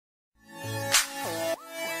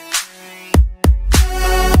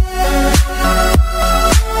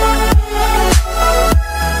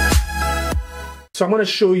So I'm going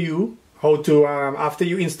to show you how to, after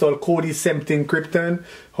you install Kodi Krypton,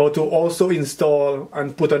 how to also install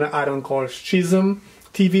and put on an add-on called Chism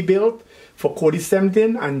TV Build for Kodi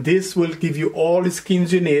 17, and this will give you all the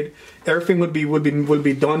skins you need. Everything will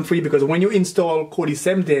be done for you, because when you install Kodi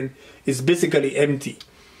 17, it's basically empty.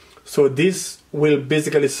 So this will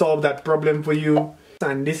basically solve that problem for you.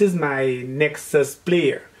 And this is my Nexus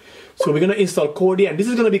player. So we're going to install Kodi, and this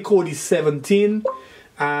is going to be Kodi 17.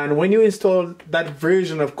 And when you install that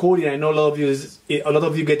version of Kodi, I know a lot of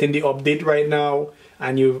you getting the update right now,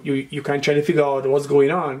 and you can try to figure out what's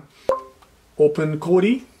going on. Open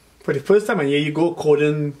Kodi for the first time, and here you go,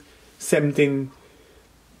 Kodi 17.0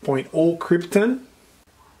 Krypton.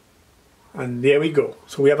 And there we go.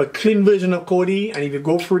 So we have a clean version of Kodi, and if you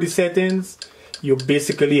go through the settings, you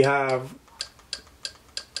basically have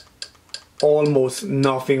almost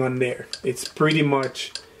nothing on there. It's pretty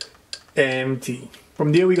much empty.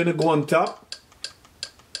 From there, we're going to go on top,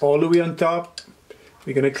 all the way on top.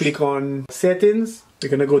 We're going to click on settings. We're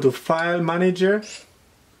going to go to file manager.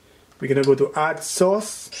 We're going to go to add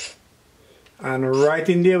source, and right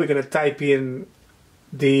in there we're going to type in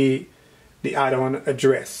the add-on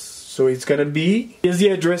address. So it's going to be, here's the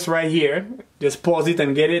address right here. Just pause it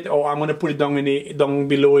and get it, or I'm going to put it down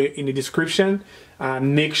below in the description,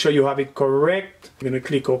 and make sure you have it correct. We're going to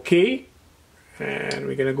click OK, and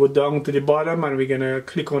we're going to go down to the bottom, and we're going to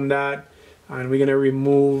click on that, and we're going to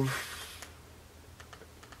remove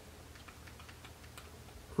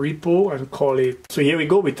repo and call it. So here we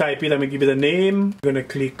go, we type it and we give it a name. We're gonna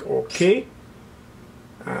click OK,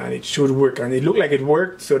 and it should work, and it looked like it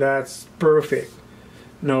worked, so that's perfect.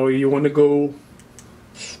 Now you want to go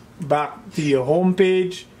back to your home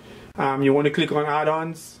page. You want to click on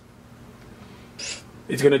add-ons.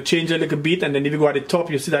 It's gonna change a little bit, and then if you go at the top,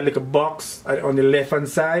 you see that little box on the left hand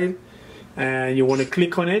side, and you want to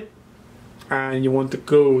click on it, and you want to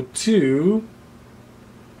go to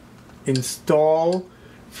install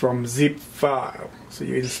from zip file. So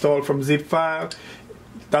you install from zip file.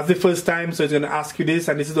 That's the first time, so it's going to ask you this,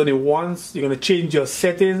 and this is only once. You're going to change your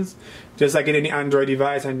settings just like in any Android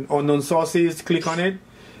device, and unknown sources, click on it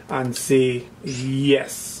and say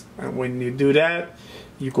yes. And when you do that,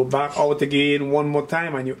 you go back out again one more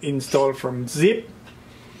time and you install from zip,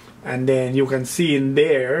 and then you can see in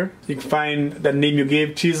there you can find the name you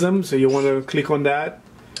gave, Chism. So you want to click on that,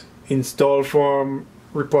 install from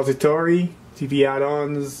repository TV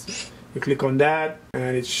add-ons. You click on that,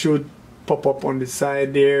 and it should pop up on the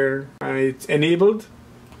side there, and it's enabled.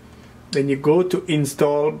 Then you go to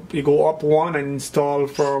install, you go up one and install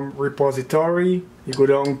from repository. You go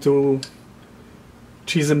down to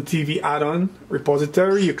Chism TV add-on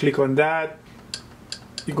repository, you click on that.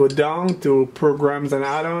 You go down to programs and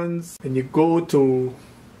add-ons, and you go to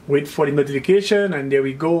wait for the notification, and there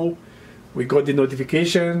we go. We got the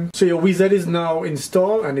notification. So your wizard is now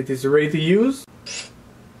installed and it is ready to use.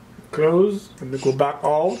 Close, and then go back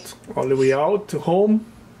out, all the way out to home.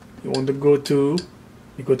 You want to go to,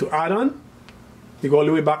 you go to add-on. You go all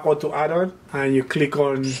the way back out to add-on, and you click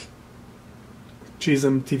on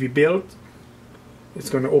Chism TV Build. It's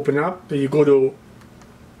going to open up. Then you go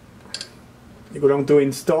down to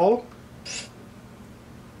install,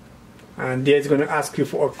 and there it's going to ask you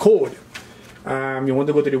for a code. You want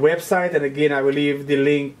to go to the website, and again I will leave the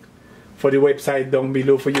link for the website down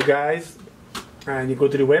below for you guys. And you go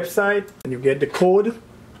to the website and you get the code,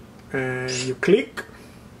 and you click,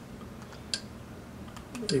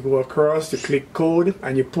 you go across, you click code,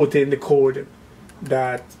 and you put in the code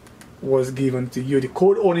that was given to you. The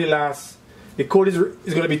code only lasts, the code is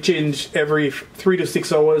going to be changed every 3 to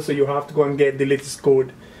 6 hours, so you have to go and get the latest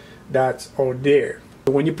code that's out there.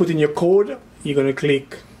 So when you put in your code, you're going to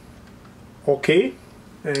click OK,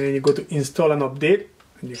 and then you go to install and update,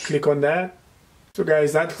 and you click on that. So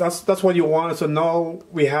guys, that's what you want. So now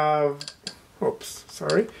we have, oops,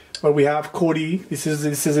 sorry, but we have Kodi. This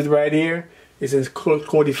is it right here. It says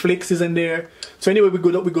Kodi Flix is in there. So anyway, we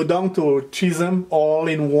go down to Chism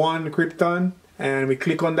all-in-one Krypton, and we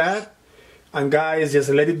click on that. And guys, just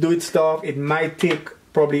let it do its stuff. It might take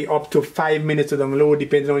probably up to 5 minutes to download,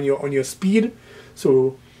 depending on your speed.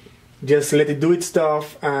 So just let it do its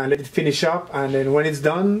stuff and let it finish up, and then when it's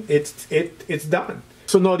done, it's done.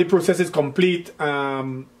 So now the process is complete.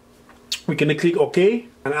 We can click OK,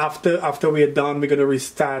 and after we are done, we're gonna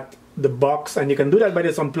restart the box, and you can do that by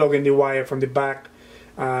just unplugging the wire from the back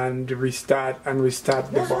and restart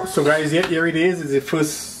the box. So guys, here it is. It's the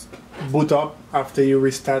first boot up after you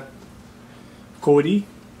restart Kodi.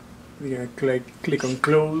 We're gonna click on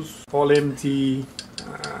close, all empty.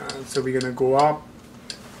 So we're gonna go up.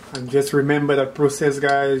 And just remember that process,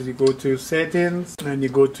 guys. You go to settings, and you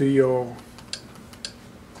go to your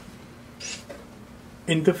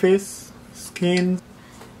interface, skin.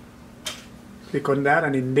 Click on that,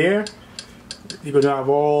 and in there you're gonna have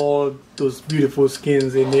all those beautiful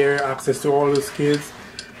skins in there, access to all those skins.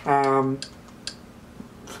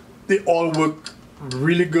 They all work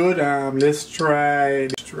really good. Let's try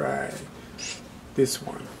this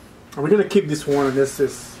one, and we're gonna keep this one, and this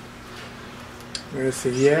is, I'm gonna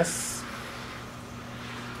say yes.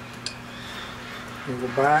 We'll go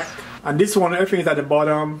back, and this one, everything is at the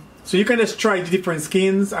bottom, so you can just try the different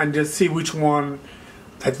skins and just see which one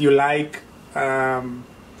that you like.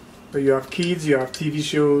 So you have kids, you have TV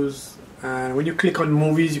shows, and when you click on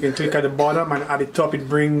movies, you can click at the bottom, and at the top it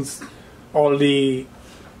brings all the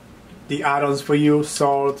add-ons for you: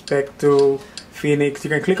 Salt, Pecto, Phoenix. You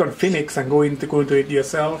can click on Phoenix and go into it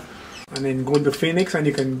yourself, and then go into Phoenix, and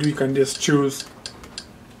you can just choose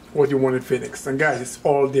what you want in Phoenix. And guys, it's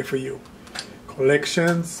all there for you.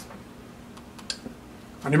 Collections.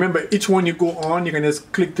 And remember, each one you go on, you can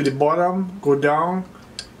just click to the bottom, go down,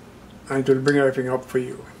 and it will bring everything up for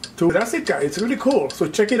you. So that's it, guys. It's really cool. So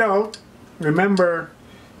check it out. Remember,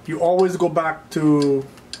 you always go back to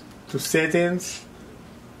settings,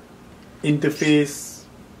 interface,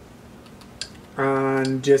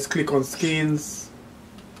 and just click on skins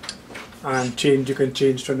and change. You can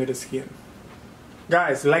change to another skin.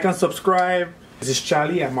 Guys, like and subscribe. This is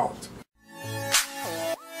Charlie. I'm out.